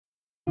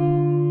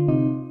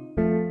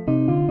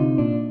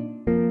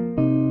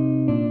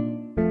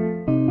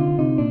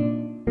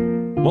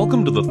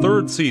Welcome to the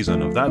third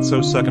season of That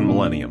So Second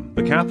Millennium,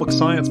 the Catholic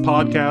Science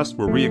podcast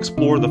where we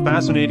explore the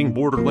fascinating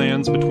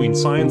borderlands between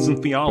science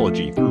and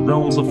theology through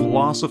realms of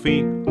philosophy,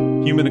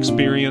 human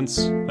experience,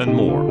 and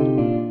more.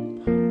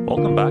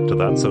 Welcome back to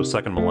That So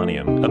Second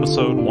Millennium,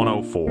 episode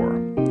 104.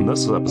 In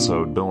this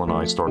episode, Bill and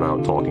I start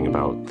out talking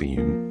about the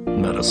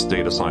Metis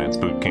data science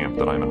bootcamp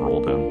that I'm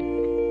enrolled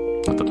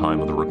in. At the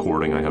time of the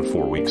recording, I have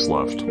 4 weeks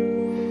left.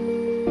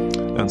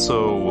 And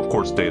so, of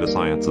course, data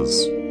science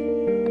is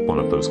one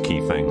of those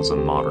key things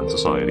in modern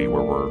society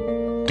where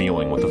we're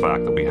dealing with the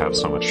fact that we have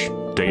so much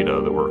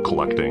data that we're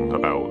collecting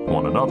about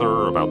one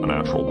another, about the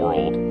natural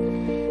world.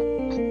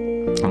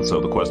 And so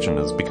the question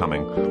is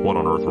becoming, what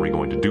on earth are we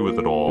going to do with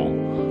it all?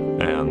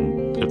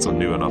 And it's a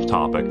new enough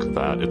topic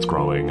that it's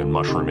growing and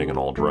mushrooming in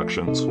all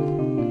directions.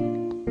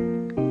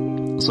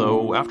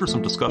 So after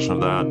some discussion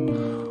of that,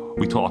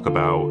 we talk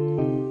about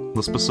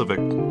the specific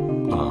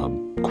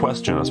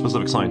question, a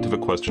specific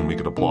scientific question we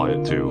could apply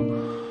it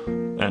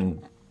to.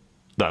 And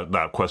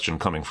that question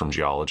coming from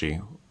geology,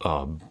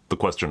 the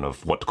question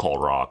of what to call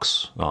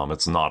rocks.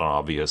 It's not an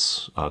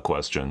obvious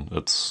question.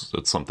 It's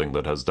something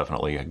that has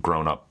definitely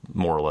grown up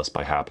more or less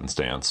by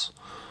happenstance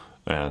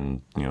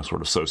and,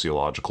 sort of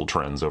sociological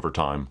trends over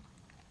time.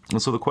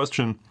 And so the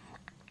question,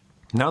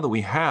 now that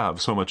we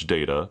have so much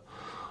data,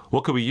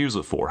 what could we use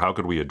it for? How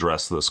could we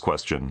address this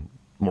question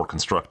more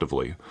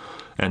constructively?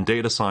 And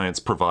data science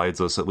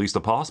provides us at least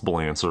a possible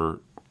answer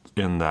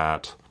in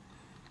that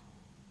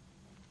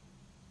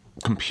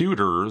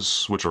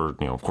computers, which are,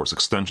 of course,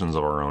 extensions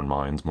of our own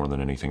minds more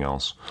than anything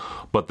else,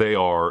 but they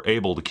are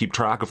able to keep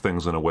track of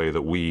things in a way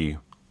that we,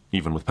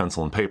 even with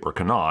pencil and paper,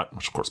 cannot,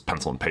 which, of course,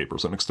 pencil and paper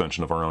is an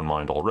extension of our own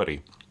mind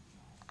already.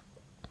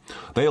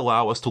 They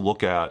allow us to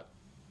look at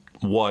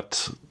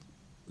what,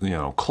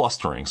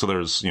 clustering. So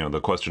there's, the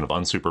question of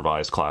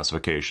unsupervised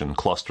classification,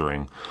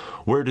 clustering.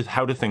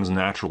 How do things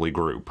naturally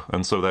group?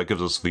 And so that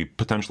gives us the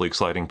potentially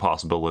exciting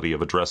possibility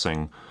of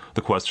addressing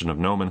the question of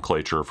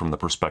nomenclature from the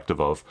perspective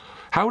of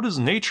how does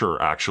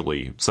nature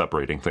actually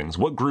separating things?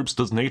 What groups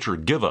does nature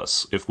give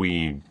us if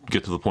we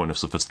get to the point of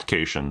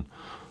sophistication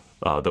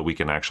that we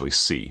can actually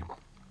see?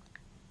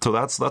 So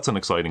that's an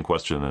exciting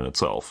question in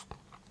itself.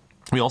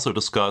 We also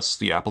discuss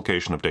the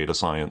application of data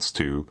science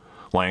to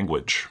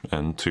language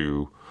and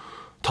to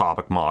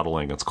topic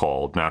modeling. It's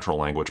called natural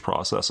language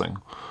processing.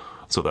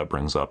 So that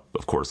brings up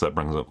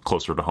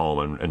closer to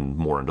home and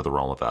more into the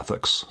realm of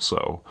ethics.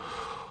 So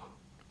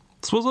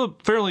this was a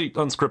fairly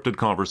unscripted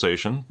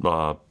conversation,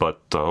 but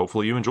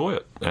hopefully you enjoy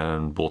it,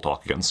 and we'll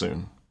talk again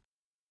soon.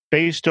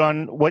 Based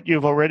on what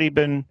you've already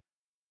been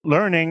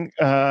learning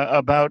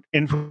about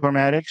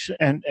informatics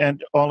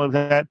and all of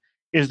that,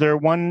 is there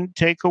one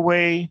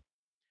takeaway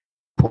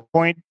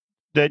point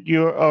that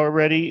you're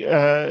already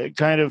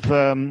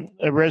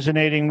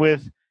resonating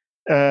with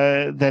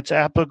that's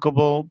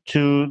applicable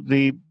to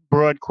the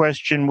broad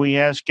question we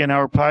ask in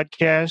our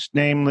podcast,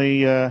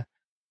 namely,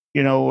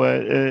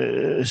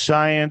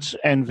 science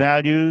and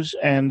values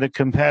and the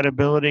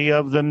compatibility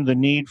of them, the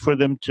need for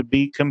them to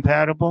be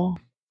compatible?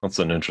 That's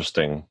an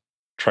interesting,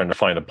 trying to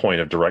find a point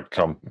of direct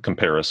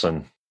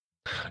comparison.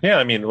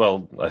 Yeah,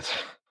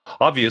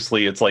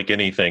 obviously, it's like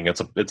anything.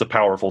 It's a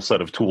powerful set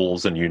of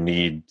tools, and you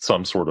need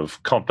some sort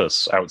of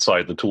compass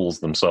outside the tools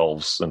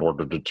themselves in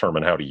order to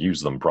determine how to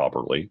use them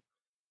properly,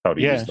 how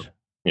to use them,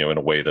 in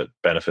a way that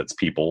benefits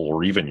people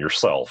or even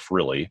yourself,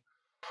 really.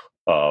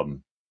 That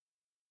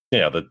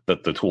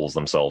the tools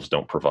themselves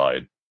don't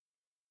provide.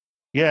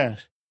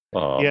 Yes.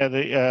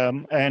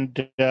 The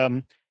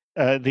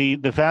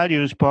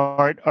values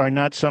part are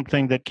not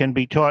something that can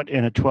be taught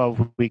in a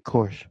 12-week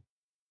course.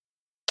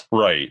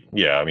 Right.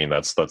 Yeah.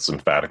 That's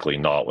emphatically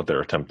not what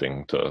they're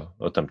attempting to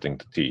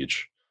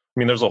teach.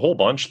 There's a whole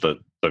bunch that,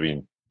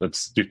 you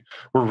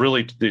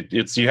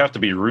have to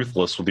be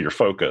ruthless with your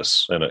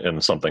focus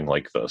in something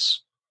like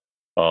this.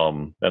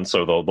 And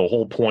so the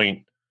whole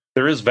point,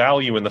 there is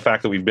value in the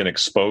fact that we've been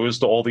exposed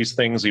to all these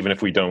things, even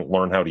if we don't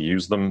learn how to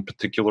use them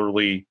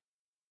particularly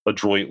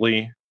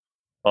adroitly.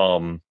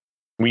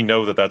 We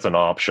know that that's an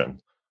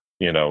option.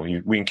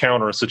 We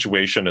encounter a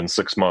situation in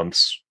 6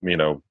 months,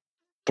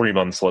 3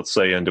 months, let's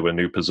say, into a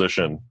new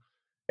position,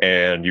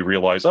 and you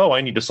realize, oh,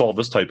 I need to solve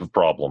this type of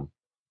problem.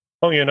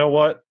 Oh, you know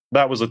what?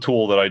 That was a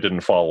tool that I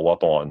didn't follow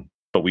up on,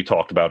 but we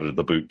talked about it at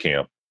the boot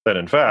camp. Then,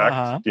 in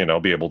fact,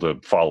 be able to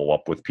follow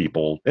up with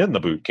people in the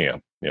boot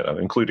camp,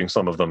 including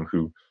some of them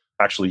who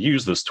actually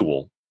use this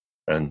tool,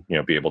 and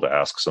be able to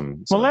ask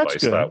some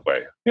advice that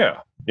way. Yeah,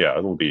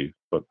 it'll be,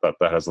 but that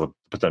has the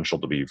potential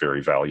to be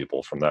very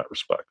valuable from that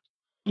respect.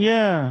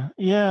 Yeah.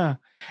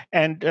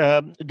 And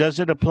does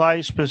it apply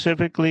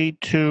specifically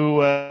to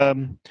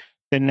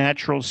the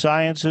natural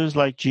sciences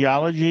like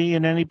geology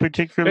in any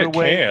particular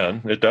way?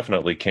 It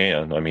definitely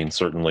can.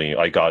 Certainly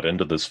I got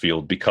into this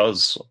field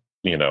because,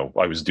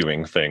 I was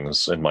doing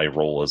things in my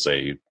role as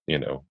a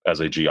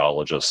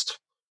geologist,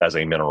 as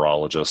a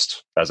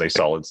mineralogist, as a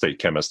solid state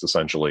chemist,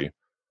 essentially,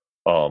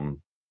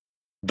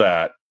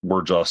 that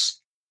were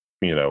just,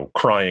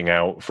 crying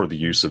out for the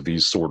use of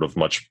these sort of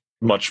much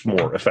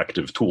more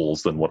effective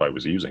tools than what I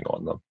was using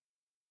on them.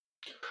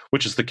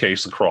 which is the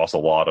case across a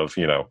lot of,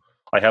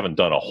 I haven't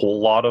done a whole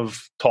lot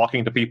of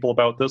talking to people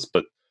about this,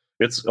 but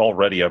it's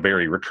already a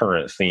very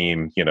recurrent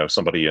theme.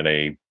 Somebody in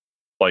a,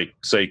 like,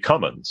 say,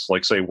 Cummins,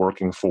 like, say,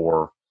 working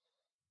for,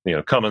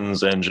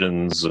 Cummins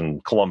Engines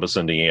in Columbus,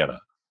 Indiana.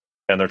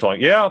 And they're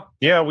talking,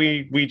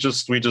 we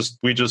just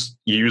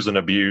use and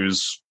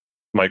abuse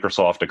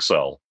Microsoft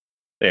Excel.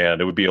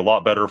 And it would be a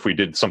lot better if we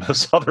did some of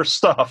this other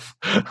stuff.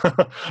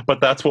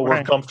 But that's what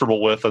we're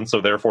comfortable with, and so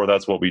therefore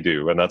that's what we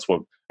do. And that's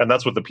what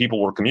the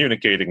people we're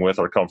communicating with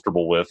are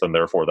comfortable with, and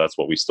therefore that's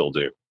what we still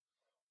do.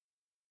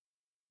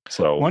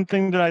 So one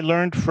thing that I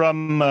learned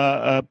from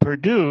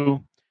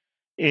Purdue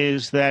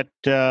is that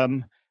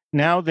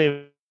now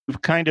they've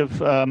kind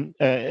of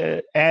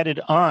added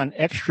on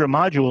extra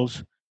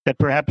modules that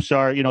perhaps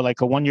are,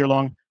 like a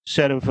 1-year-long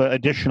set of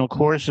additional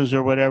courses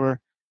or whatever,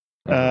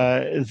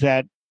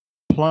 that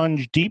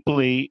plunge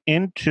deeply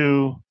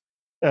into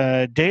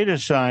data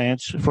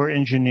science for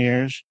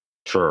engineers.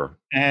 Sure.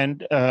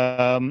 And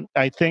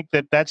I think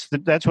that's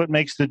what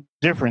makes the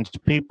difference.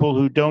 People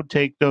who don't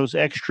take those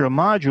extra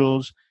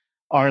modules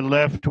are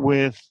left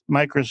with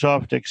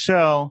Microsoft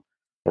Excel,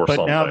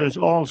 but now there's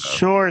all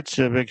sorts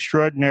of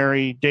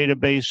extraordinary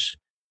database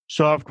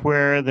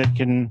software that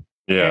can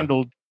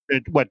handle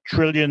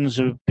trillions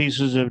of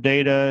pieces of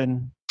data.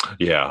 And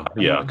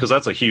because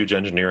that's a huge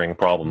engineering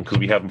problem, because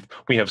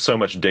we have so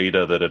much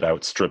data that it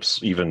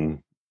outstrips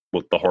even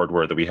with the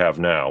hardware that we have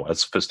now,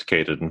 as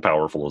sophisticated and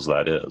powerful as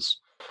that is.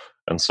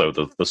 And so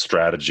the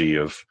strategy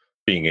of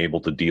being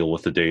able to deal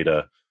with the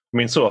data,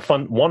 so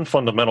one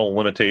fundamental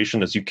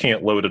limitation is you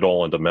can't load it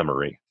all into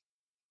memory.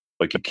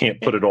 Like, you can't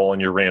put it all in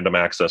your random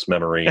access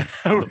memory.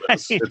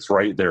 It's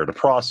right there to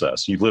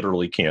process. You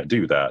literally can't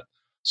do that.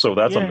 So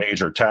that's a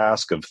major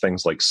task of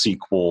things like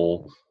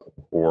SQL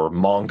or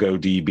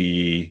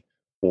MongoDB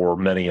or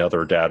many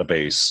other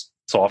database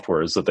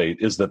software is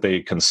that they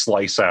can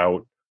slice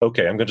out,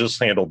 okay, I'm going to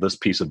just handle this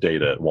piece of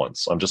data at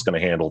once. I'm just going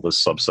to handle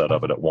this subset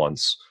of it at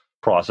once,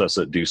 process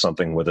it, do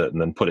something with it,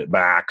 and then put it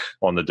back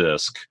on the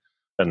disk,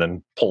 and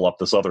then pull up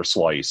this other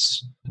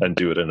slice and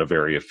do it in a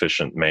very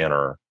efficient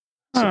manner.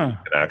 So you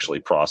can actually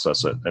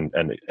process it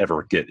and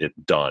ever get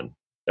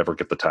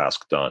the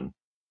task done.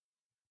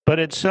 But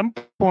at some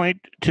point,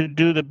 to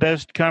do the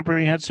best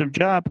comprehensive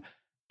job,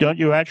 don't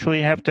you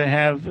actually have to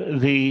have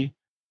the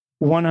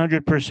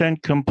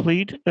 100%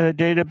 complete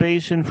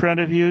database in front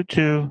of you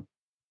to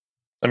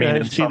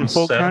see the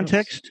full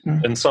context?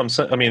 In some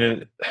sense,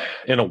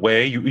 in a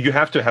way, you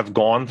have to have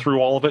gone through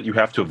all of it. You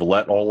have to have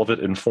let all of it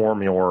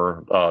inform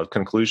your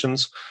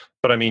conclusions.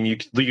 But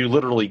you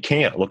literally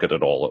can't look at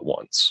it all at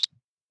once.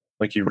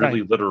 Like, you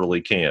really literally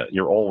can't.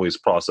 You're always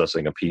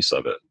processing a piece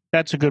of it.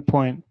 That's a good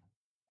point.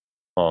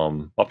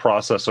 A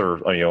processor,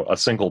 a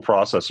single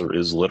processor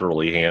is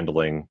literally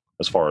handling,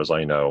 as far as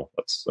I know,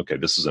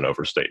 this is an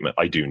overstatement.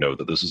 I do know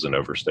that this is an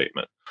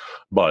overstatement.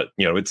 But,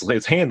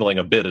 it's handling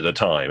a bit at a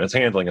time. It's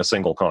handling a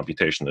single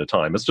computation at a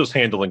time. It's just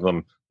handling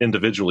them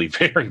individually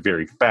very,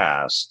 very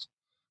fast,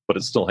 but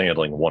it's still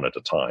handling one at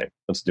a time.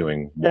 It's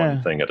doing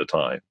one thing at a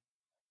time.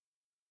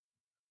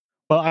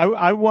 Well,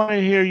 I want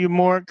to hear you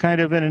more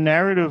kind of in a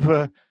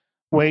narrative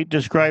way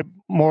describe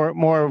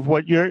more of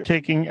what you're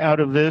taking out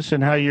of this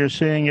and how you're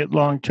seeing it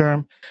long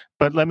term.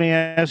 But let me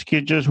ask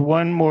you just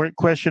one more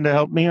question to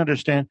help me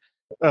understand.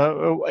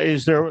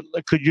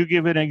 Could you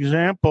give an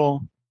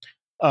example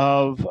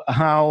of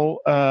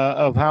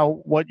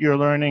how what you're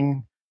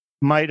learning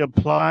might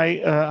apply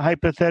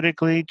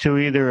hypothetically to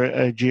either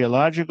a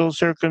geological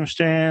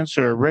circumstance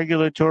or a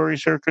regulatory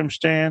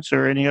circumstance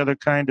or any other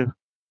kind of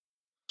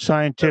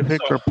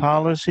scientific or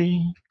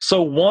policy?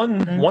 So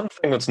one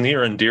thing that's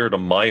near and dear to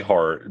my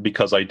heart,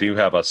 because I do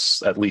have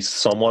at least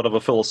somewhat of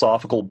a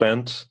philosophical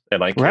bent,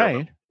 and I care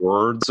about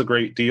words a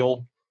great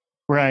deal.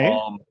 Right.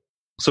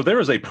 So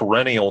there is a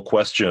perennial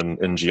question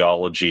in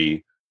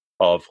geology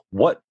of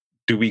what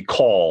do we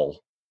call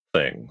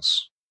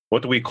things?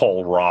 What do we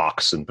call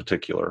rocks in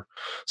particular?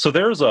 So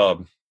there's a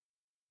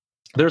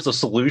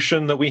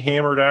solution that we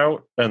hammered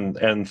out,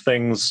 and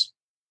things,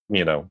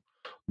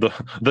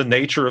 the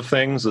nature of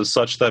things is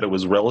such that it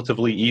was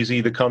relatively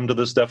easy to come to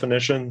this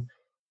definition.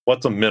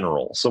 What's a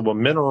mineral? So a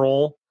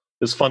mineral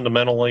is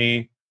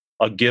fundamentally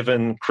a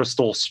given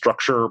crystal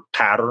structure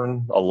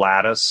pattern, a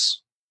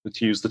lattice,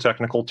 to use the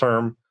technical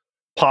term,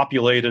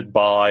 populated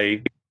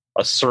by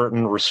a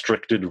certain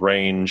restricted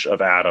range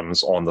of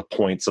atoms on the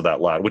points of that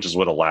lattice, which is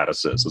what a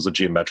lattice is a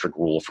geometric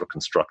rule for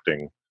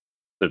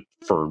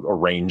for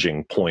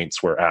arranging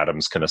points where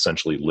atoms can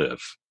essentially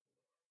live.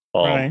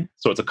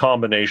 So it's a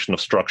combination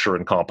of structure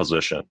and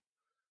composition,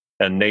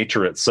 and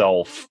nature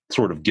itself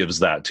sort of gives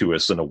that to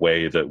us in a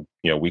way that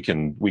we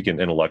can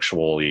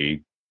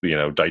intellectually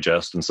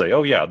digest and say,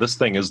 oh yeah,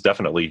 this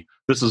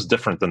is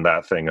different than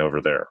that thing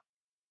over there,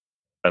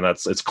 and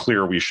it's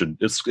clear we should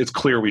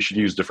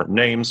use different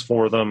names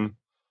for them.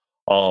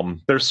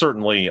 There's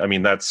certainly,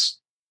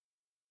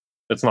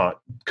 it's not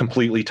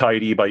completely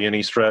tidy by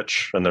any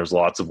stretch, and there's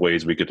lots of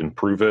ways we could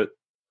improve it,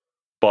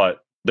 but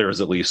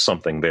there's at least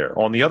something there.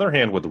 On the other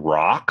hand, with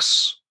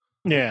rocks,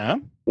 Yeah.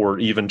 or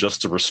even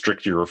just to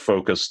restrict your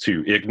focus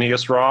to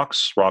igneous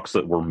rocks, rocks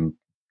that were,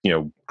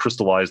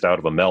 crystallized out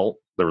of a melt.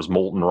 There was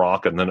molten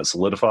rock and then it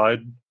solidified.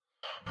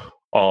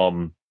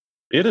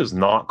 It is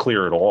not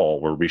clear at all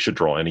where we should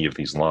draw any of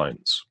these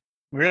lines.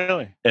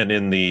 Really? And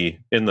in the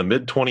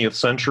mid 20th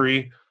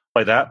century,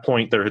 by that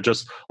point, there had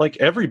just, like,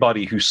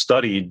 everybody who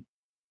studied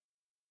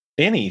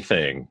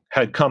anything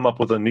had come up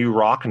with a new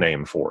rock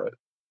name for it.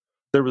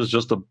 There was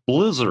just a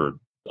blizzard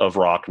of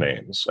rock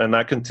names, and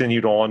that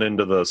continued on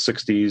into the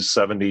 60s,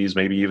 70s,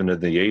 maybe even in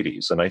the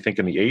 80s. And I think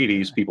in the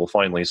 80s, people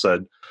finally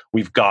said,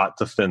 we've got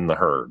to thin the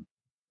herd.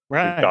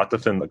 Right. We've got to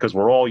thin, because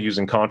we're all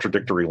using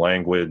contradictory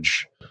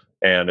language,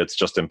 and it's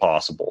just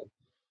impossible.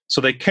 So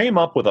they came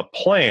up with a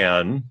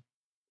plan,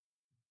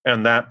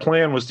 and that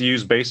plan was to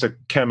use basic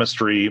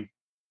chemistry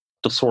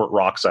to sort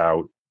rocks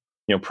out.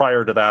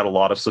 Prior to that, a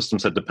lot of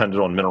systems had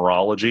depended on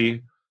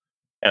mineralogy,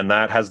 and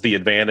that has the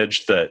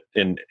advantage that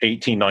in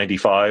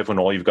 1895, when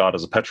all you've got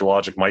is a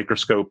petrologic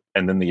microscope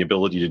and then the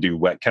ability to do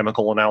wet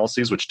chemical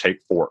analyses, which take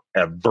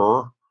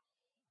forever,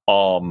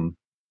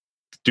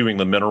 doing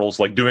the minerals,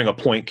 like doing a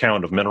point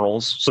count of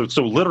minerals.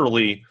 So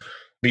literally,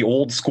 the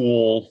old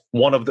school,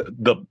 one of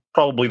the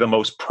probably the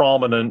most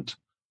prominent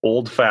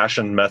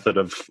old-fashioned method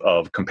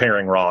of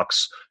comparing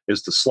rocks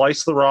is to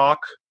slice the rock,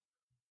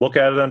 look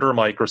at it under a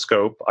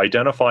microscope,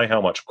 identify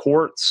how much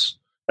quartz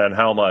and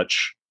how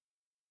much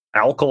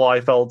alkali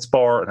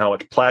feldspar and how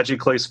much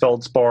plagioclase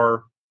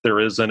feldspar there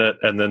is in it,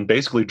 and then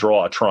basically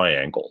draw a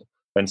triangle.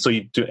 And so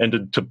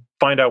to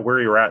find out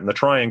where you're at in the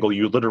triangle,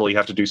 you literally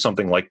have to do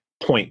something like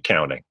point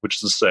counting, which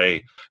is to say,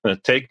 I'm going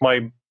to take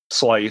my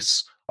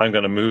slice, I'm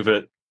going to move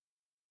it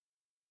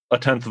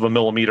 1/10 of a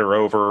millimeter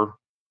over,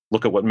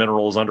 look at what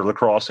minerals under the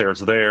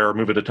crosshairs there,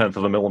 move it 1/10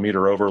 of a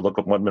millimeter over, look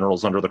at what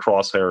minerals under the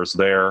crosshairs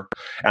there.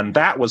 And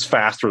that was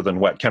faster than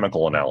wet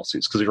chemical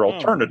analyses, because your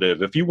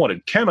alternative, if you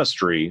wanted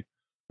chemistry,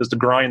 is to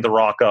grind the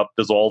rock up,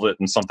 dissolve it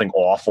in something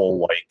awful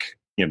like,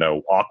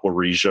 aqua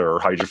regia or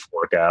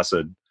hydrofluoric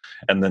acid,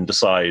 and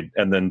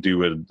then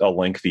do a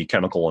lengthy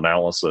chemical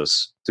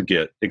analysis to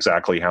get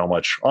exactly how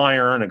much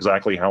iron,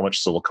 exactly how much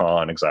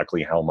silicon,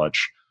 exactly how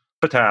much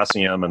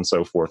potassium, and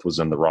so forth was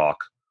in the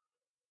rock.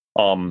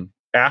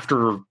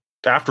 After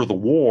the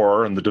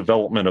war and the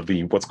development of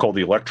what's called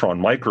the electron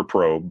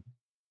microprobe,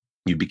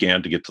 you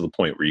began to get to the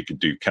point where you could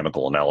do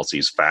chemical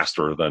analyses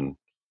faster than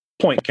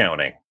point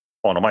counting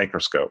on a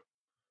microscope.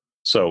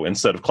 So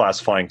instead of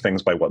classifying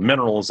things by what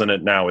mineral is in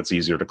it, now it's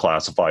easier to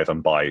classify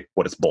them by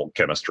what its bulk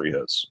chemistry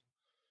is.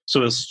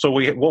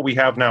 What we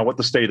have now, what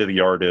the state of the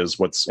art is,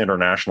 what's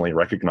internationally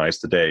recognized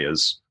today,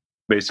 is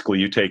basically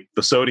you take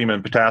the sodium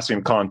and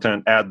potassium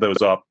content, add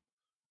those up,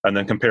 and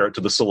then compare it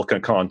to the silicon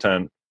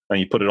content,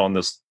 and you put it on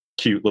this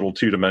cute little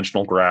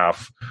two-dimensional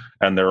graph,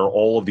 and there are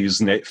all of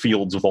these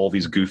fields with all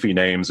these goofy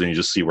names, and you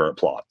just see where it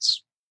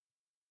plots.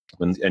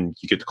 And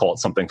you get to call it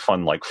something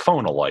fun like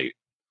phonolite,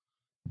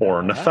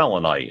 or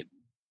nephelinite,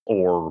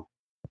 or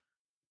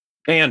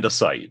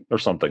andesite, or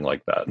something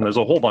like that. And there's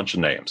a whole bunch of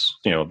names.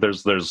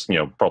 There's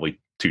probably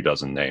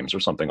 24 names or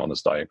something on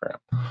this diagram.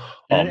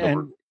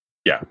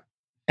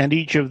 And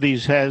each of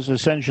these has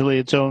essentially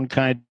its own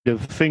kind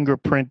of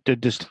fingerprint, a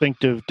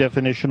distinctive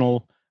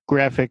definitional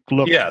graphic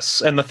look.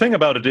 Yes, and the thing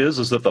about it is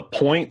that the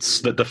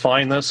points that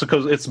define this,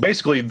 because it's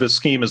basically, the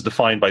scheme is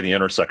defined by the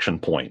intersection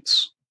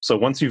points. So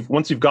once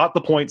you've got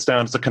the points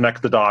down, it's a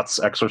connect the dots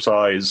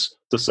exercise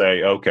to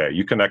say, okay,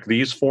 you connect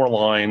these 4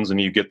 lines and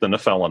you get the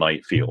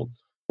nephelinite field,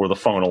 or the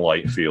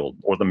phonolite field,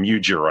 or the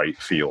mugurite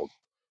field,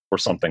 or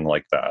something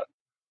like that.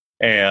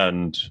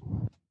 And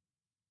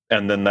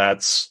then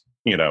that's,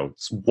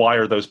 why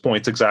are those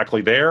points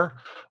exactly there?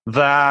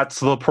 That's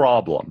the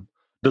problem.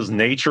 Does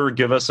nature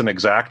give us an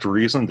exact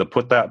reason to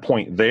put that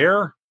point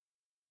there?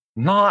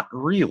 Not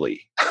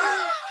really.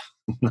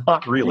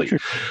 Not really.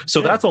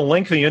 So that's a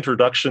lengthy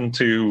introduction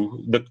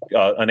to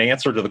an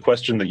answer to the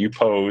question that you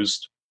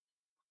posed.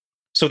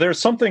 So there's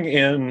something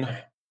in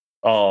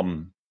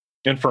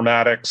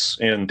informatics,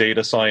 in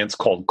data science,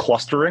 called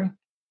clustering.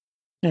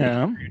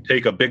 Yeah. You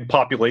take a big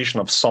population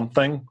of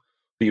something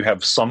that you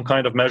have some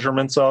kind of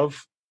measurements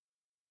of,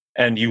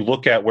 and you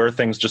look at where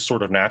things just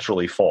sort of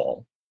naturally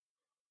fall.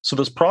 So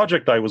this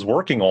project I was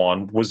working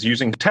on was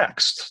using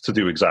text to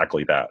do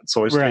exactly that.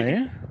 So I was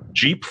taking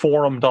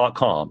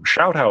jeepforum.com.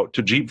 Shout out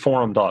to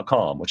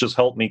jeepforum.com, which has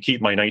helped me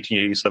keep my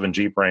 1987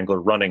 Jeep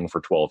Wrangler running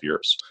for 12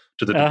 years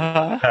to the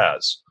degree it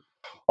has.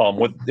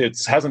 It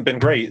hasn't been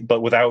great, but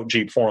without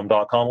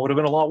jeepforum.com, it would have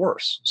been a lot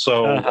worse.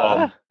 So,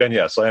 and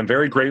yes, I am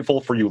very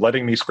grateful for you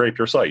letting me scrape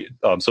your site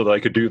so that I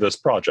could do this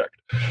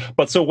project.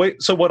 But so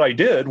what I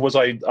did was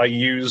I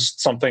used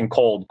something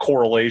called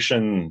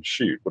correlation.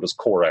 What is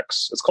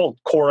CoreX? It's called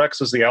CoreX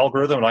is the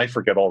algorithm, and I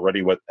forget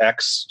already what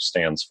X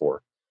stands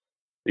for.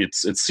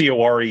 It's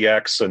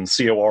COREX, and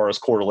COR is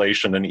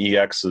correlation, and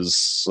EX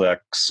is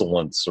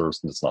excellence, or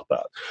it's not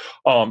that.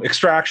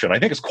 Extraction. I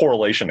think it's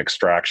correlation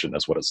extraction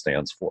is what it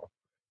stands for.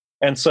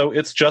 And so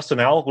it's just an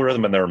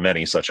algorithm, and there are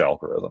many such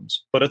algorithms.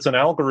 But it's an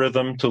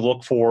algorithm to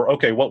look for,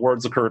 okay, what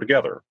words occur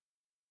together?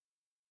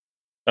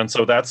 And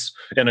so that's,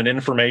 in an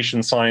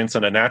information science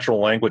and a natural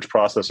language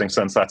processing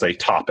sense, that's a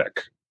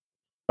topic.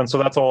 And so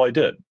that's all I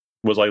did,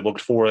 was I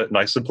looked for it and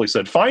I simply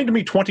said, find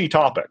me 20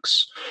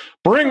 topics.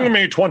 Bring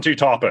me 20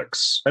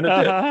 topics. And it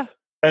did.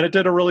 And it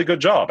did a really good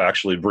job,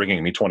 actually,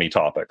 bringing me 20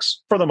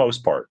 topics, for the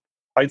most part.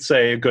 I'd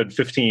say a good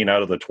 15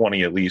 out of the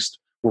 20 at least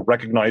were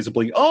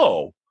recognizably,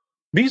 oh,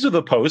 these are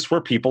the posts where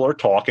people are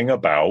talking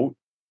about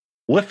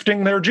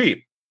lifting their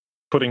Jeep,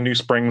 putting new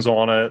springs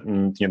on it,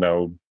 and, you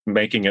know,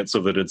 making it so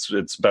that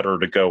it's better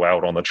to go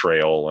out on the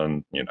trail,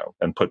 and, you know,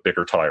 and put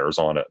bigger tires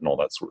on it and all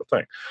that sort of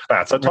thing.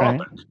 That's a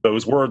topic. Right.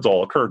 Those words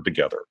all occurred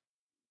together.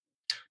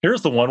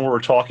 Here's the one where we're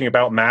talking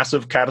about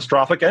massive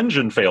catastrophic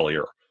engine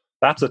failure.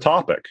 That's a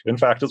topic. In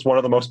fact, it's one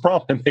of the most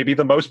prominent, maybe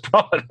the most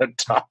prominent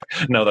topic.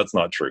 No, that's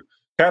not true.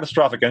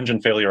 Catastrophic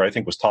engine failure, I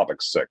think, was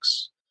topic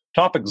 6.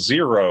 Topic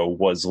 0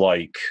 was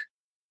like,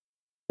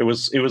 it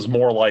was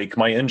more like,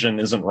 my engine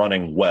isn't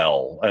running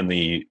well and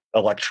the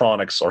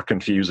electronics are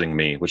confusing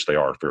me, which they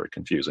are very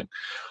confusing.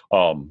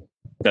 And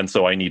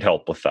so I need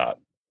help with that.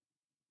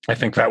 I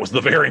think that was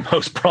the very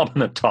most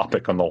prominent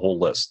topic on the whole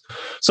list.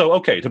 So,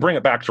 okay, to bring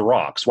it back to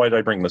rocks, why did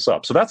I bring this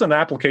up? So that's an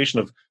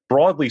application of,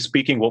 broadly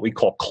speaking, what we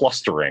call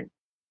clustering,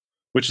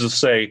 which is to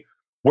say,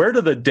 where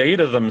do the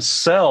data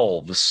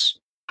themselves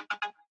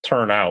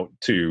turn out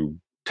to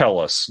tell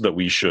us that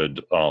we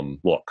should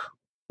look?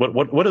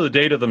 What do the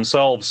data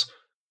themselves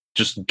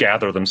just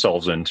gather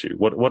themselves into?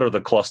 What are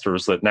the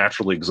clusters that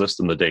naturally exist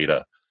in the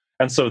data?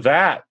 And so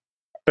that,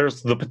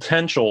 there's the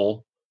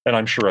potential, and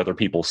I'm sure other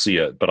people see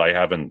it, but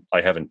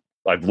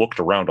I've looked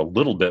around a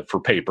little bit for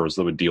papers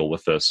that would deal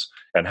with this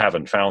and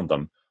haven't found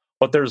them.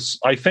 But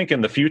I think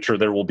in the future,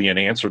 there will be an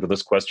answer to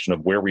this question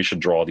of where we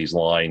should draw these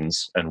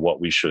lines and what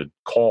we should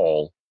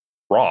call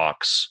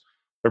rocks.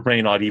 There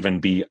may not even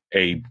be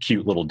a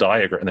cute little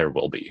diagram. There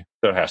will be.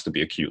 There has to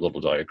be a cute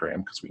little diagram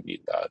because we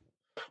need that.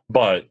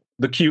 But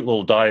the cute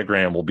little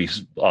diagram will be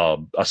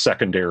a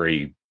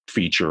secondary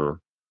feature,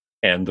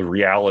 and the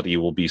reality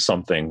will be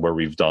something where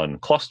we've done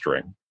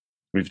clustering.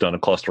 We've done a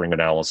clustering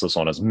analysis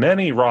on as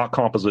many rock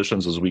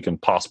compositions as we can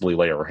possibly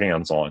lay our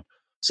hands on,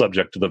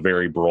 subject to the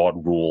very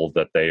broad rule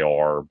that they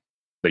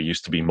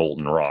used to be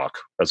molten rock,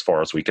 as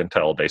far as we can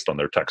tell based on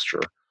their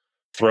texture.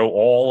 Throw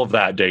all of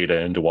that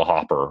data into a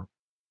hopper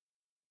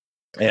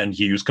and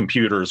use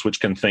computers which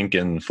can think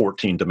in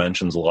 14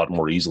 dimensions a lot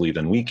more easily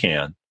than we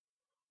can.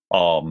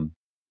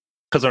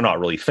 Because they're not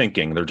really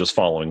thinking, they're just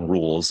following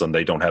rules, and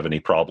they don't have any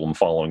problem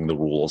following the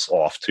rules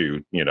off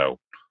to, you know,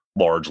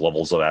 large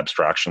levels of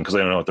abstraction because they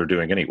don't know what they're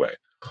doing anyway.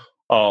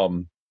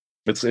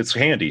 It's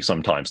handy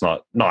sometimes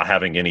not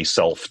having any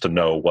self to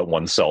know what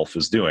oneself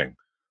is doing.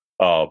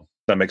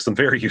 That makes them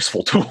very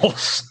useful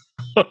tools.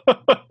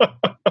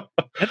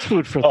 That's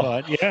food for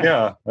thought.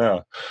 Yeah.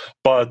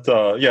 But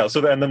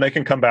so then they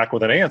can come back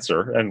with an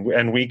answer,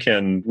 and we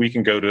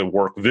can go to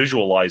work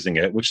visualizing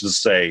it, which is to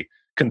say,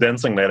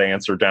 condensing that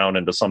answer down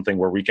into something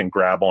where we can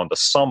grab onto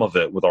some of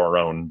it with our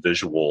own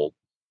visual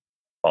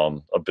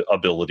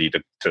ability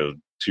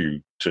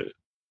to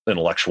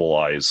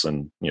intellectualize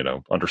and, you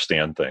know,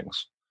 understand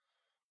things.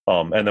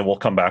 And then we'll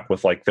come back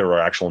with, like, there are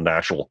actual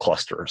natural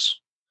clusters,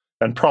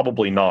 and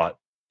probably not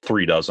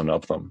 36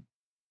 of them,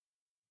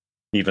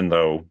 even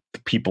though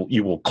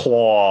you will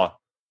claw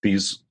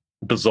these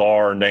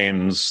bizarre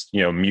names,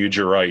 you know,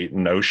 Mugurite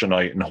and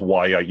Oceanite and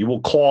Hawaiiite, you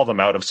will claw them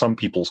out of some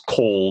people's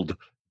cold,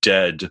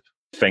 dead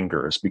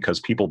fingers because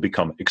people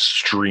become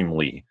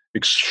extremely,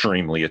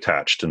 extremely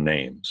attached to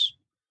names.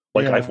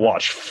 Like, I've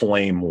watched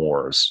flame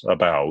wars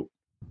about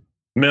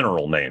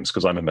mineral names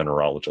because I'm a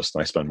mineralogist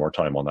and I spend more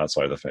time on that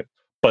side of the thing.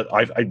 But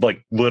I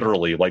like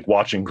literally, like,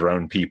 watching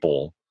grown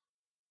people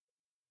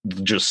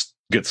just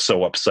get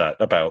so upset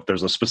about,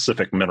 there's a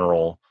specific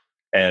mineral,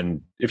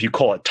 and if you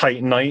call it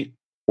titanite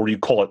or you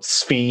call it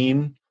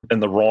sphene in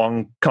the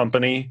wrong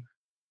company,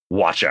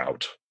 watch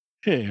out.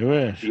 Hey,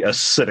 the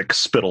acidic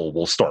spittle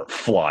will start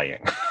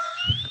flying.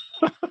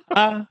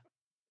 And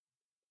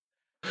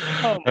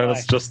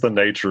it's just the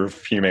nature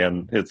of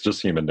it's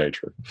just human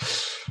nature.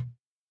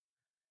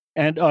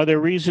 And are there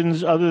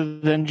reasons other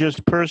than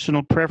just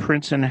personal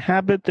preference and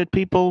habit that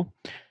people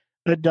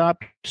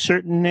adopt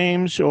certain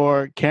names,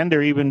 or can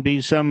there even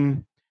be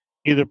some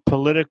either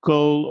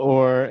political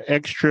or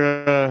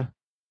extra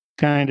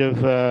kind of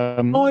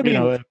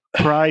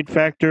pride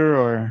factor?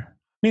 Or, I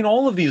mean,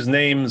 all of these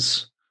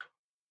names,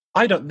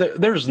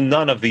 there's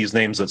none of these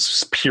names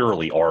that's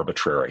purely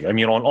arbitrary. I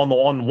mean,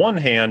 on one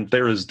hand,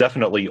 there is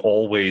definitely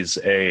always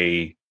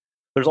there's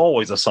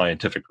always a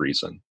scientific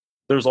reason.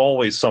 There's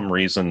always some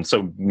reason.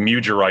 So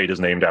Mugurite is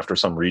named after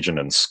some region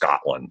in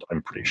Scotland,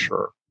 I'm pretty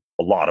sure.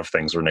 A lot of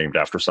things are named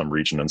after some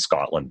region in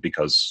Scotland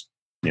because,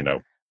 you know,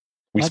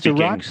 it's a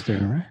rock star,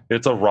 right?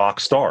 It's a rock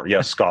star.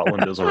 Yes,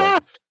 Scotland is a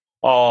rock.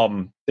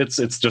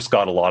 It's just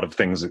got a lot of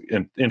things,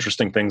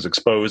 interesting things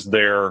exposed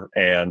there,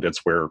 and it's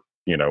where,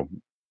 you know,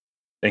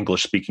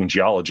 English-speaking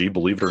geology,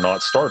 believe it or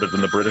not, started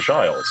in the British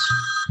Isles.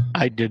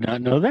 I did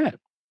not know that.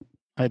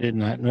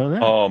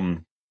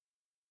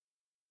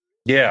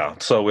 Yeah,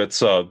 so it's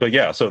so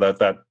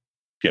that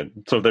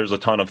so there's a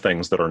ton of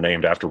things that are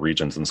named after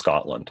regions in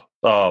Scotland.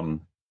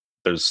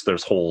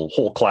 There's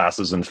whole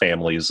classes and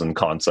families and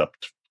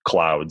concept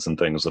clouds and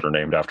things that are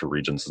named after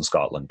regions in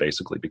Scotland,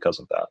 basically because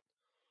of that.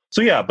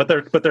 So yeah, but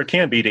there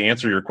can be, to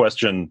answer your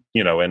question,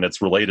 and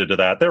it's related to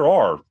that. There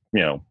are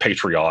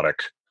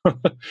patriotic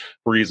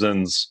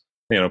reasons.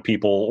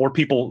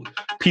 People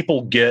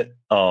get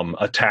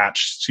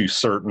attached to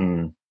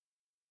certain.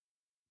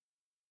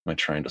 What am I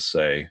trying to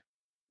say?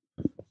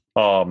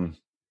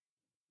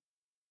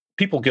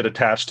 People get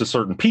attached to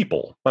certain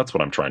people. That's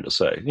what I'm trying to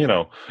say.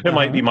 It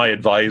might be my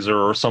advisor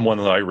or someone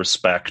that I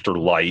respect or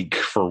like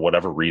for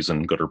whatever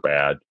reason, good or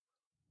bad,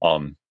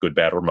 good,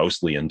 bad, or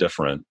mostly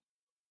indifferent.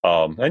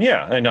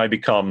 And I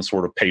become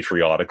sort of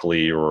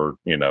patriotically or,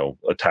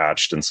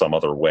 attached in some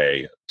other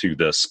way to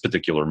this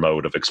particular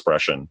mode of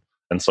expression.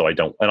 And so I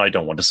don't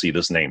want to see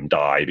this name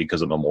die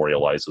because it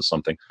memorializes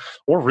something.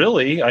 Or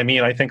really,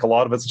 I think a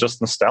lot of it's just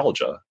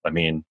nostalgia. I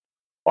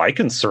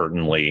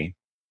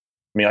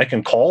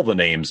can call the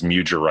names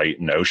Mudgerite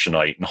and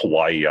Oceanite and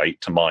Hawaiiite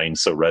to mind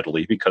so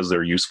readily because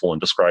they're useful in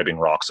describing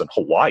rocks in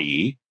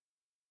Hawaii.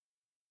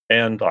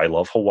 And I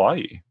love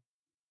Hawaii.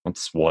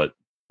 That's what,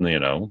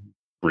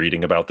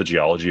 reading about the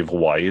geology of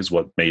Hawaii is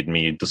what made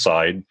me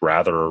decide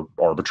rather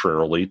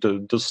arbitrarily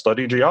to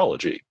study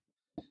geology.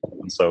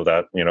 And so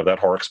that, that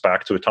harks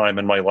back to a time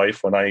in my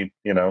life when I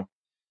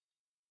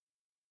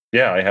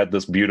had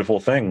this beautiful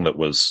thing that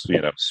was,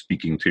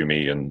 speaking to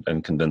me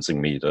and convincing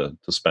me to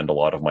spend a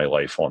lot of my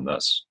life on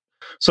this.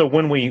 So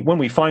when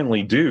we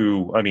finally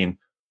do,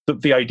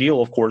 the ideal,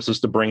 of course,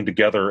 is to bring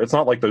together, it's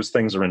not like those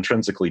things are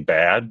intrinsically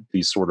bad,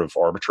 these sort of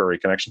arbitrary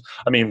connections.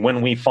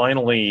 When we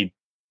finally,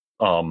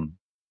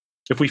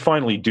 if we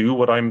finally do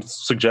what I'm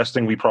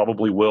suggesting we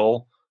probably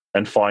will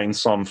and find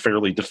some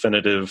fairly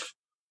definitive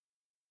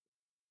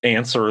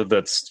answer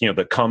that's,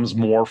 that comes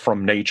more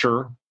from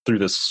nature through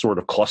this sort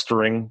of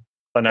clustering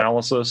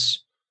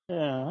analysis.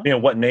 Yeah.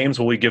 What names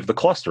will we give the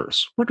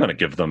clusters? We're going to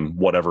give them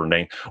whatever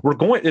name.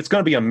 It's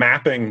going to be a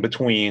mapping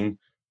between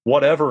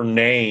whatever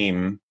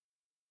name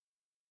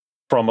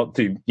from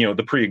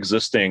the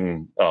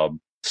pre-existing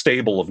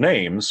stable of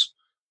names,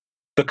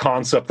 the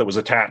concept that was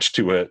attached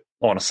to it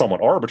on a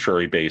somewhat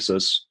arbitrary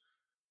basis,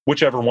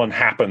 whichever one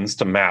happens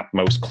to map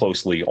most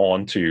closely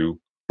onto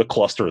the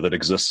cluster that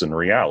exists in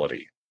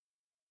reality,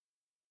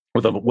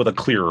 with a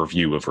clearer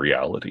view of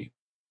reality.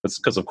 It's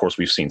because, of course,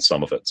 we've seen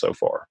some of it so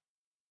far.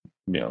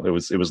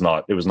 It was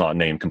not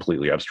named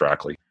completely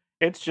abstractly.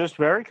 It's just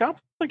very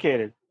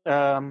complicated.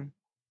 But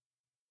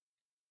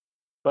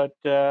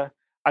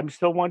I'm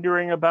still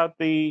wondering about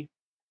first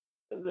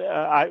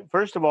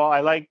of all,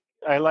 I like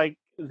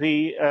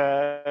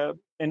the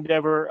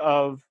endeavor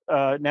of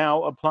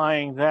now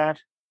applying that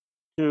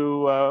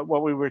to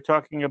what we were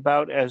talking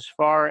about as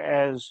far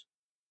as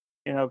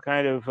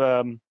kind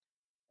of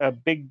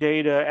big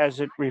data as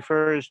it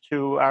refers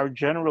to our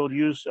general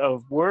use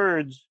of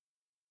words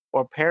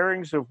or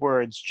pairings of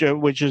words,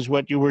 which is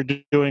what you were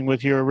doing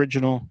with your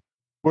original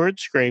word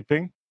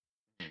scraping,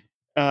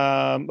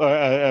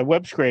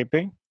 web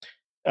scraping.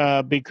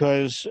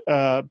 Because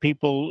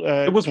people,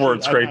 it was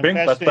word scraping.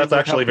 That's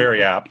actually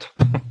very apt.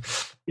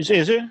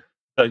 Is it?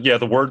 Yeah,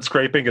 the word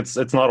scraping.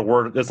 It's not a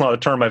word. It's not a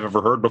term I've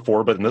ever heard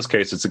before, but in this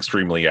case, it's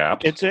extremely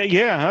apt. It's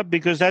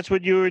because that's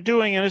what you were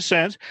doing in a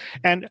sense.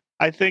 And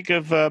I think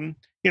of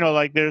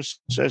like there's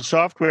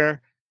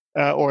software,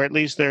 or at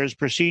least there's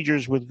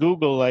procedures with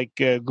Google, like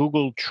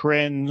Google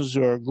Trends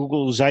or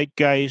Google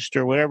Zeitgeist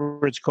or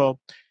whatever it's called,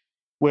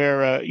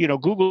 where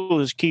Google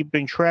is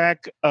keeping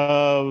track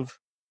of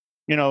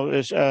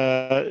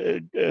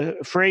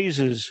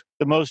phrases,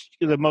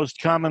 the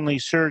most commonly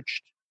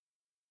searched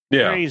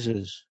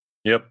phrases.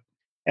 Yep.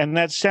 And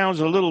that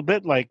sounds a little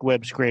bit like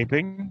web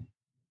scraping.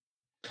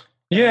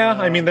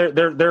 Yeah,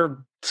 they're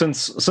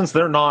since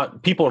they're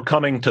not, people are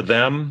coming to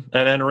them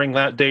and entering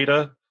that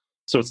data,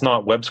 so it's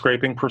not web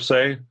scraping per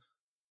se.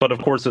 But of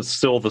course, it's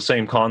still the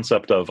same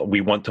concept of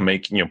we want to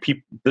make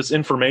this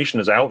information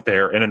is out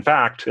there, and in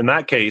fact, in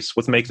that case,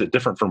 what makes it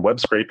different from web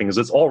scraping is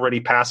it's already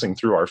passing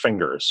through our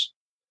fingers.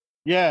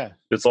 Yeah,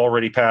 it's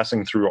already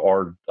passing through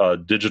our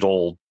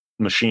digital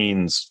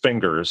machines'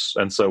 fingers,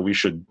 and so we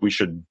should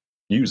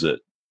use it.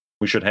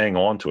 We should hang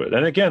on to it.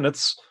 And again,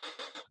 it's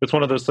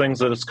one of those things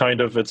that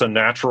it's a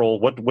natural.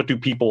 What do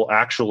people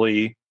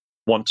actually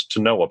want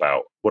to know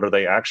about? What are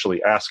they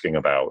actually asking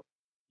about?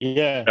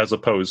 Yeah, as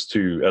opposed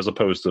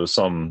to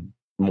some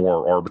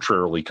more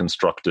arbitrarily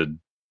constructed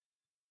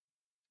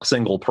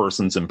single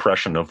person's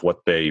impression of what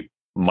they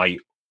might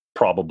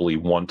probably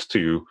want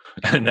to,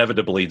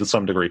 inevitably to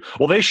some degree.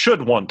 Well, they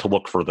should want to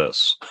look for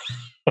this.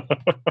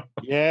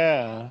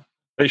 Yeah.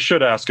 They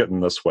should ask it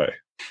in this way.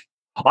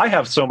 I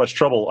have so much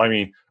trouble.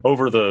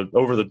 Over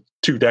the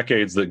 2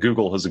 decades that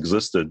Google has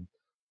existed,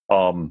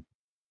 and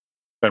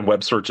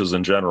web searches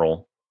in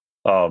general,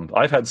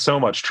 I've had so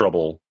much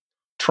trouble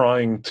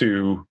trying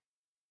to,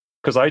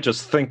 because I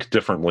just think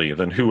differently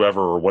than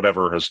whoever or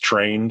whatever has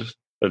trained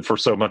for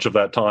so much of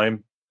that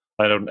time.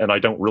 I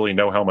don't really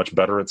know how much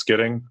better it's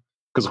getting.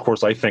 because of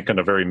course I think in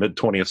a very mid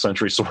 20th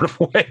century sort of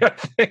way. I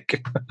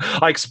think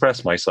I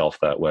express myself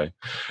that way,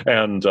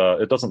 and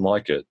it doesn't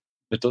like it.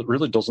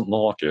 Really doesn't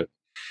like it.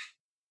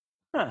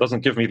 Huh.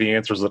 Doesn't give me the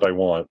answers that I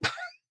want,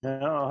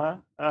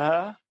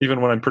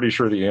 even when I'm pretty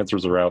sure the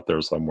answers are out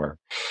there somewhere.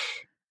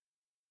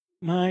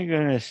 My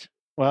goodness.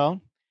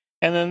 Well,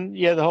 and then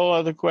the whole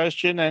other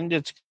question, and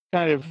it's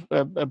kind of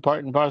a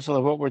part and parcel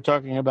of what we're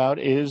talking about,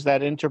 is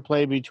that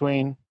interplay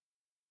between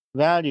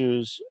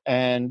values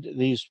and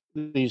these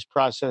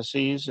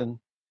processes and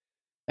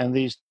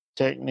these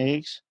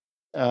techniques.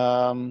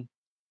 So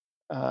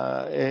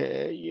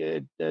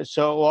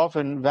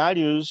often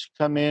values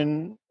come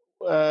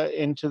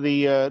into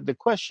the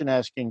question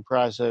asking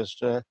process.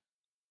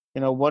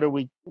 What are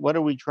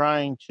we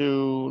trying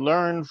to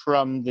learn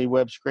from the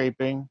web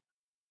scraping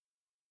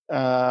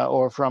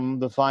or from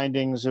the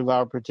findings of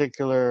our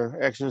particular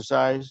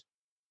exercise,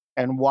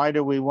 and why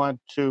do we want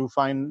to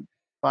find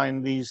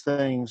these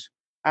things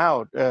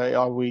out?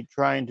 Are we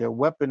trying to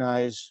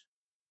weaponize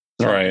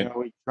something? Right. Are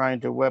we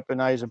trying to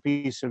weaponize a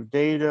piece of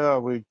data? Are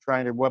we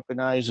trying to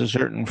weaponize a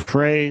certain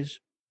phrase?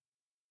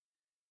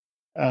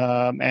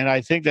 And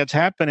I think that's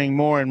happening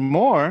more and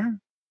more.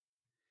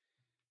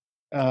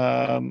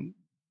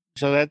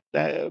 So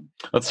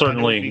That's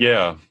certainly,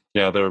 yeah.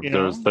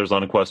 There's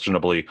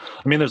unquestionably.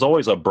 I mean, there's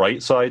always a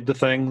bright side to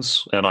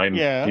things, and I'm,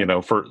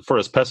 for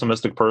as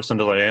pessimistic person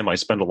as I am, I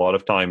spend a lot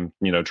of time,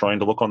 trying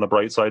to look on the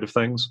bright side of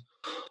things.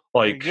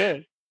 Like,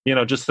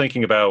 just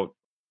thinking about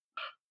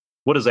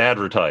what is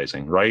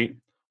advertising, right?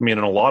 I mean,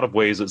 in a lot of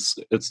ways, it's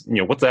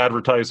what's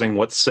advertising,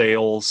 what's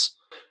sales,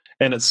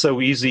 and it's so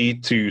easy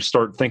to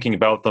start thinking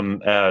about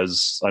them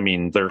as, I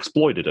mean, they're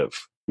exploitative.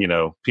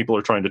 People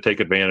are trying to take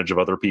advantage of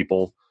other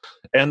people,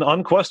 and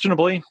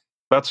unquestionably,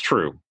 that's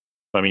true.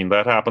 I mean,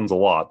 that happens a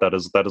lot. That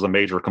is a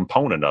major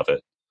component of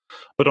it.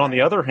 But on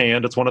the other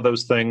hand, it's one of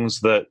those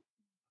things that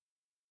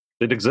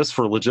it exists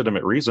for a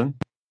legitimate reason.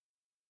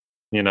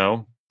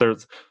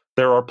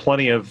 There are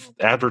plenty of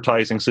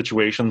advertising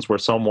situations where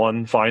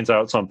someone finds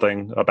out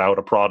something about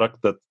a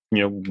product that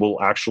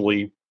will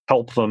actually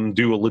help them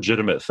do a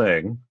legitimate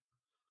thing,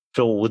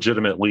 fill a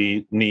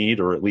legitimately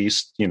need, or at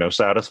least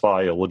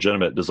satisfy a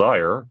legitimate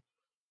desire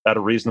at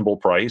a reasonable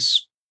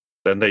price.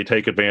 Then they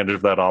take advantage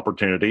of that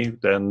opportunity,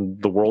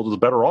 and the world is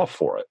better off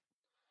for it.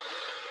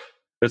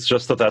 It's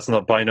just that that's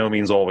not by no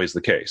means always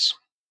the case.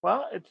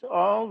 Well, it's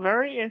all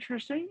very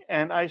interesting,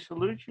 and I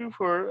salute you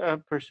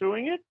for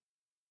pursuing it.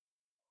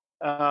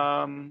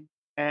 And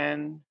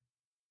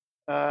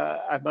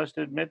I must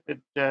admit that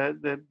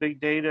the big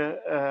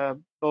data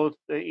both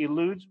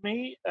eludes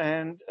me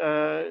and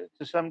to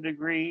some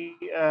degree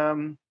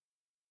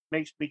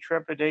makes me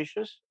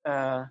trepidatious.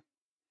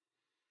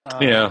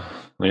 Yeah.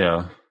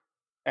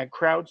 And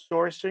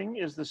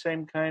crowdsourcing is the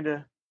same kind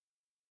of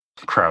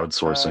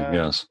crowdsourcing,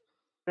 yes,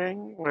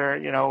 thing where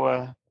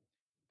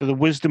the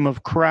wisdom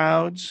of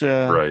crowds.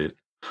 Right.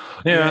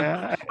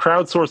 Yeah.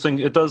 Crowdsourcing,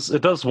 it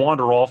does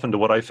wander off into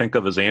what I think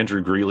of as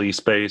Andrew Greeley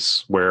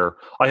space, where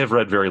I have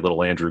read very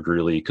little Andrew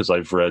Greeley because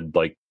I've read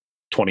like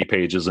 20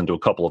 pages into a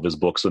couple of his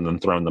books and then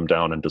thrown them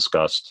down and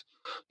discussed,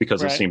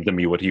 because it seemed to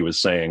me what he was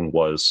saying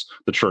was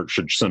the church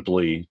should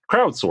simply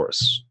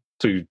crowdsource,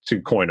 to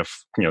coin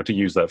to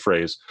use that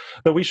phrase,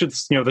 that we should,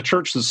 the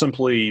church should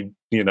simply,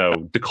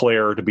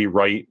 declare to be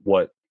right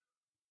what,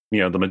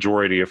 the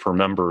majority of her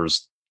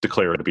members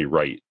declare to be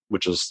right,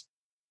 which is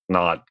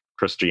not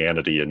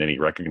Christianity in any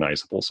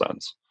recognizable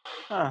sense.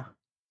 I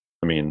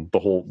mean, the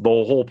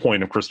whole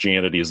point of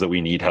Christianity is that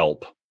we need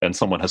help, and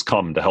someone has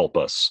come to help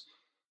us,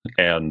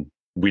 and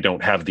we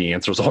don't have the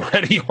answers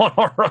already on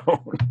our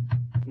own.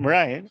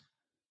 Right.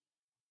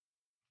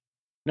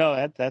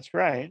 No, that's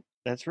right.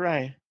 That's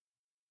right.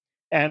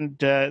 And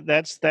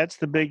that's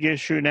the big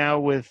issue now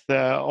with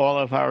all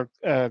of our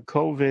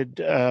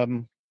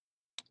COVID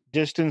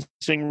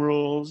distancing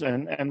rules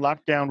and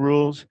lockdown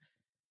rules.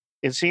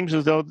 It seems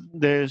as though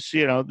there's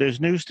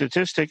new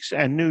statistics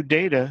and new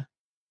data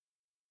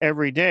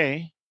every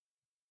day,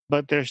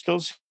 but there still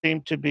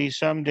seem to be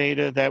some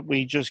data that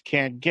we just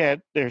can't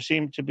get. There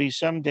seem to be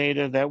some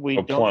data that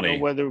we don't know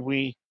whether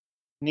we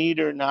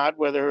need or not,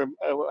 whether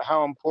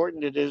how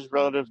important it is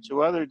relative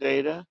to other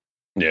data.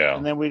 Yeah.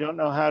 And then we don't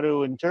know how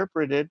to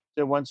interpret it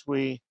once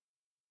we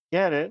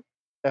get it.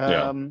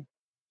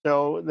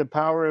 So the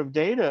power of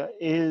data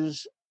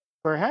is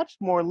perhaps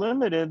more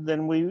limited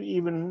than we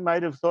even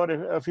might have thought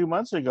a few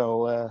months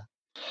ago.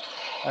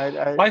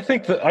 I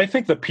think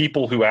the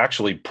people who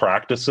actually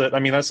practice it, I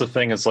mean, that's the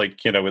thing, is like,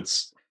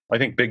 I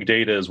think big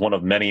data is one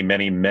of many,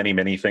 many, many,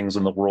 many things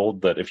in the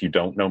world that if you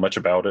don't know much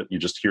about it, you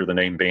just hear the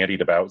name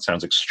bandied about, it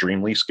sounds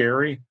extremely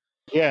scary.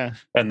 Yeah.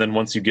 And then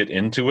once you get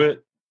into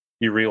it,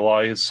 you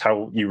realize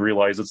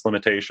its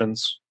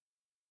limitations.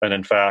 And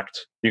in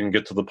fact, you can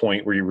get to the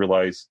point where you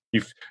realize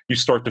you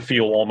start to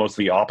feel almost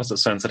the opposite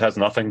sense. It has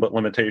nothing but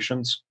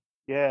limitations.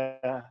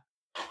 Yeah.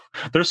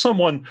 There's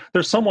someone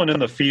in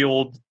the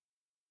field,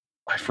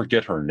 I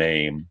forget her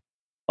name.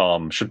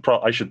 I should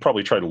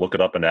probably try to look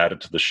it up and add it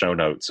to the show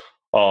notes.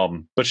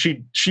 But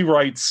she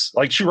writes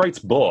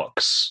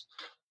books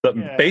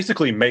that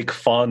basically make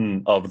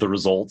fun of the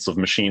results of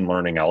machine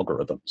learning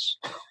algorithms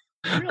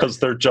because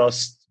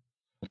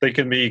they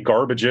can be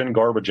garbage in,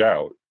 garbage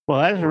out. Well,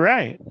 that's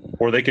right.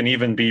 Or they can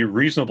even be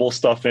reasonable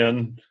stuff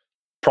in,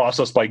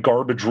 processed by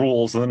garbage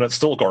rules, and then it's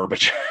still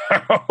garbage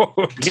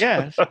out.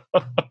 Yes.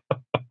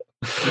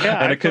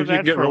 Yeah, and it can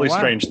get really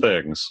strange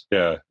things.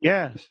 Yeah.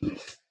 Yes.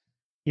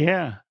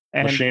 Yeah.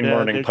 And, machine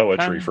learning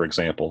poetry, for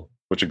example,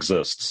 which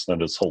exists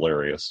and is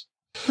hilarious.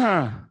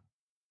 Huh.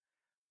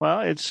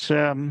 Well, it's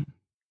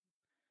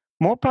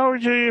more power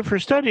to you for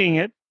studying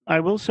it. I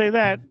will say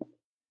that.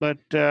 But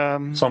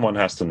someone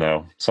has to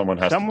know. Someone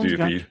has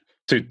to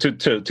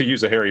do to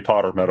use a Harry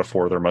Potter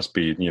metaphor. There must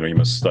be, you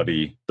must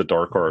study the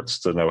dark arts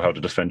to know how to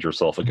defend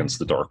yourself against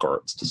the dark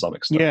arts to some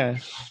extent.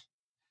 Yes.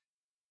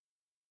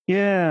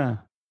 Yeah.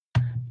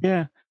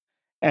 Yeah.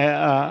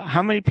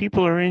 How many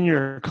people are in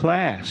your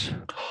class?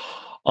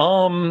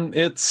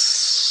 It's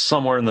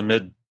somewhere in the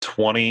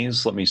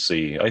mid-20s. Let me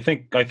see. I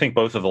think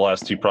both of the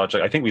last two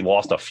projects, I think we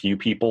lost a few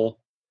people.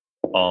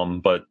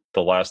 But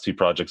the last two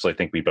projects, I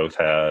think we both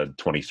had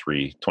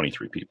 23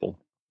 people.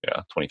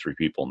 Yeah, 23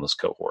 people in this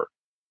cohort.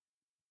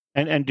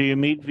 And do you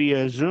meet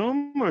via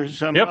Zoom or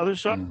some other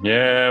software?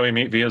 Yeah, we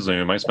meet via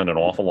Zoom. I spend an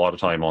awful lot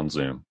of time on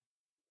Zoom.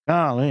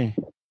 Golly.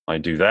 I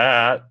do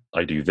that.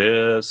 I do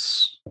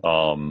this.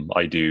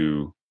 I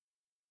do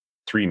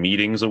 3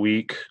 meetings a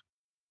week.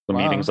 The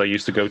meetings I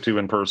used to go to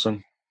in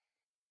person.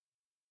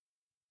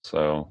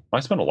 So I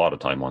spend a lot of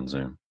time on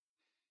Zoom.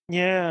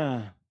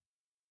 Yeah.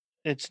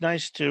 It's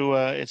nice to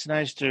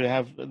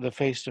have the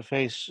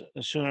face-to-face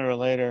sooner or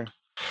later.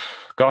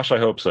 Gosh, I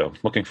hope so.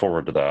 Looking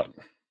forward to that.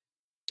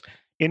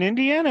 In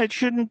Indiana, it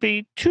shouldn't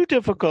be too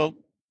difficult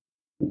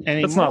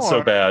anymore. It's not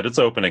so bad. It's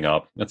opening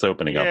up. We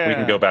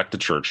can go back to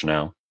church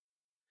now.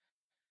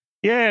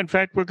 Yeah, in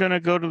fact, we're going to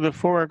go to the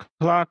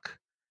 4:00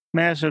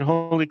 Mass at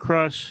Holy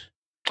Cross.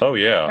 Oh,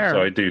 yeah.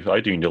 So I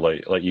do need to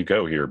let you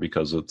go here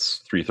because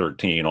it's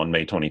 3:13 on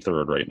May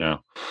 23rd right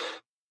now.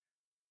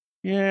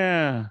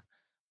 Yeah.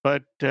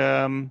 But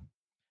I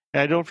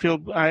feel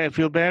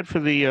bad for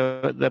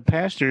the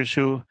pastors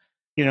who,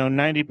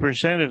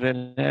 90% of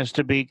it has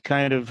to be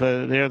kind of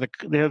they're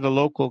the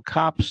local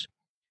cops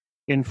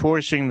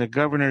enforcing the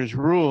governor's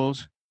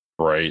rules,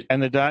 right?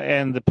 And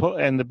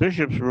the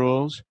bishop's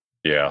rules.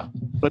 Yeah.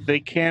 But they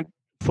can't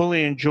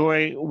fully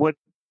enjoy what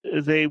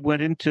they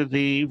went into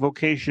the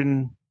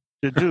vocation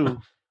to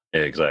do.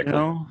 Exactly.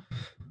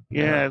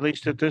 Yeah. At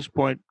least at this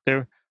point,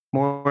 they're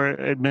more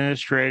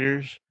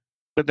administrators.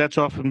 But that's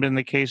often been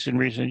the case in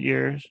recent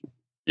years.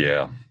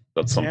 Yeah,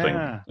 that's something,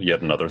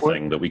 yet another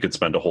thing that we could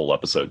spend a whole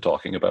episode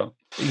talking about.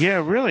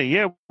 Yeah, really.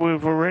 Yeah,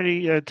 we've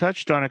already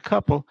touched on a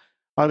couple.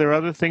 Are there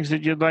other things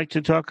that you'd like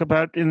to talk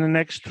about in the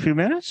next few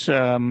minutes?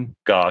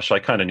 Gosh, I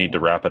kind of need to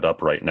wrap it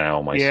up right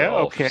now myself.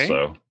 Yeah, okay.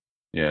 So,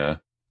 yeah.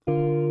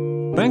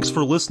 Thanks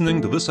for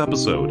listening to this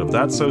episode of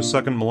That's So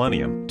Second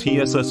Millennium.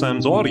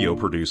 TSSM's audio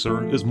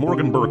producer is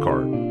Morgan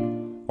Burkhardt.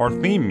 Our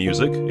theme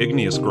music,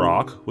 Igneous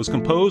Grok, was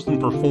composed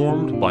and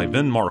performed by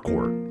Vin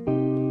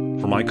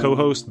Marquardt. For my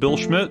co-host Bill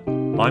Schmidt,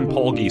 I'm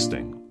Paul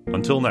Giesting.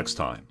 Until next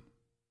time.